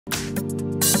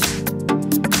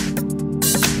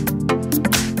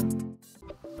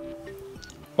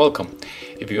Welcome!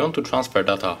 If you want to transfer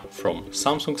data from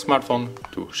Samsung smartphone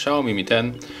to Xiaomi Mi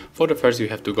 10, for the first you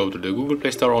have to go to the Google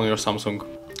Play Store on your Samsung,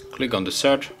 click on the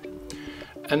search,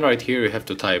 and right here you have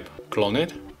to type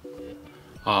CLONEit.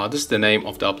 This is the name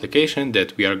of the application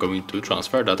that we are going to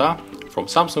transfer data from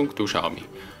Samsung to Xiaomi.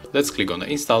 Let's click on the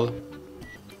install.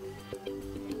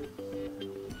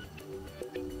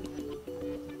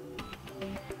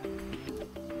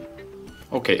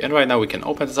 Okay, and right now we can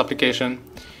open this application,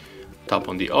 tap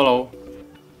on the allow,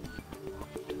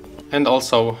 and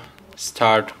also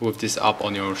start with this app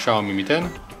on your Xiaomi Mi 10.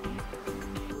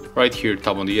 Right here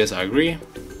tap on the yes, I agree.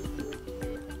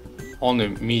 On the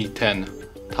Mi 10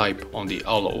 type on the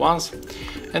allow once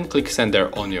and click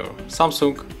sender on your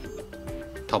Samsung.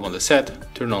 Tap on the set,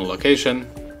 turn on location,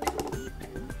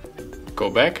 go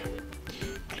back,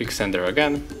 click sender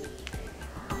again,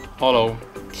 allow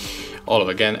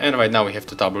again, and right now we have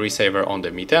to tap receiver on the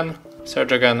Mi 10,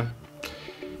 search again,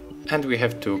 and we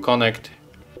have to connect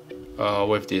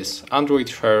with this Android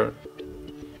share,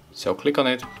 so click on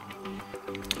it,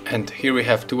 and here we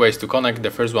have two ways to connect.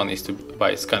 The first one is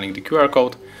by scanning the QR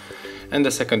code, and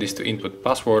the second is to input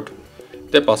password.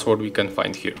 The password we can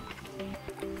find here.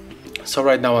 So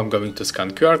right now I'm going to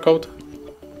scan QR code.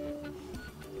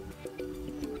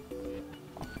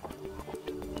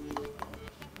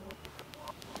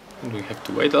 And we have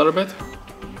to wait a little bit.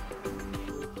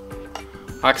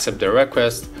 Accept the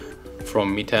request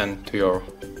from Mi 10 to your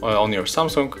on your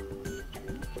Samsung.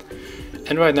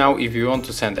 And right now, if you want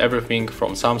to send everything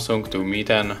from Samsung to Mi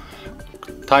 10,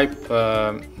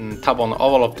 tap on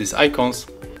all of these icons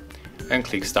and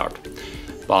click start.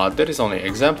 But there is only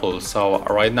example, so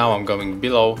right now I'm going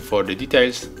below for the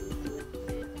details.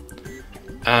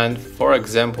 And for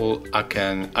example, I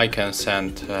can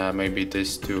send maybe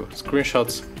these two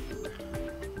screenshots.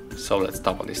 So let's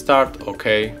tap on the start,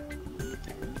 okay,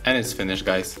 and it's finished,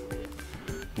 guys.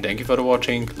 Thank you for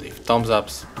watching, leave thumbs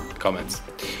ups, comments,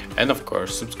 and of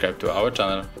course subscribe to our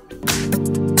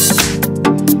channel.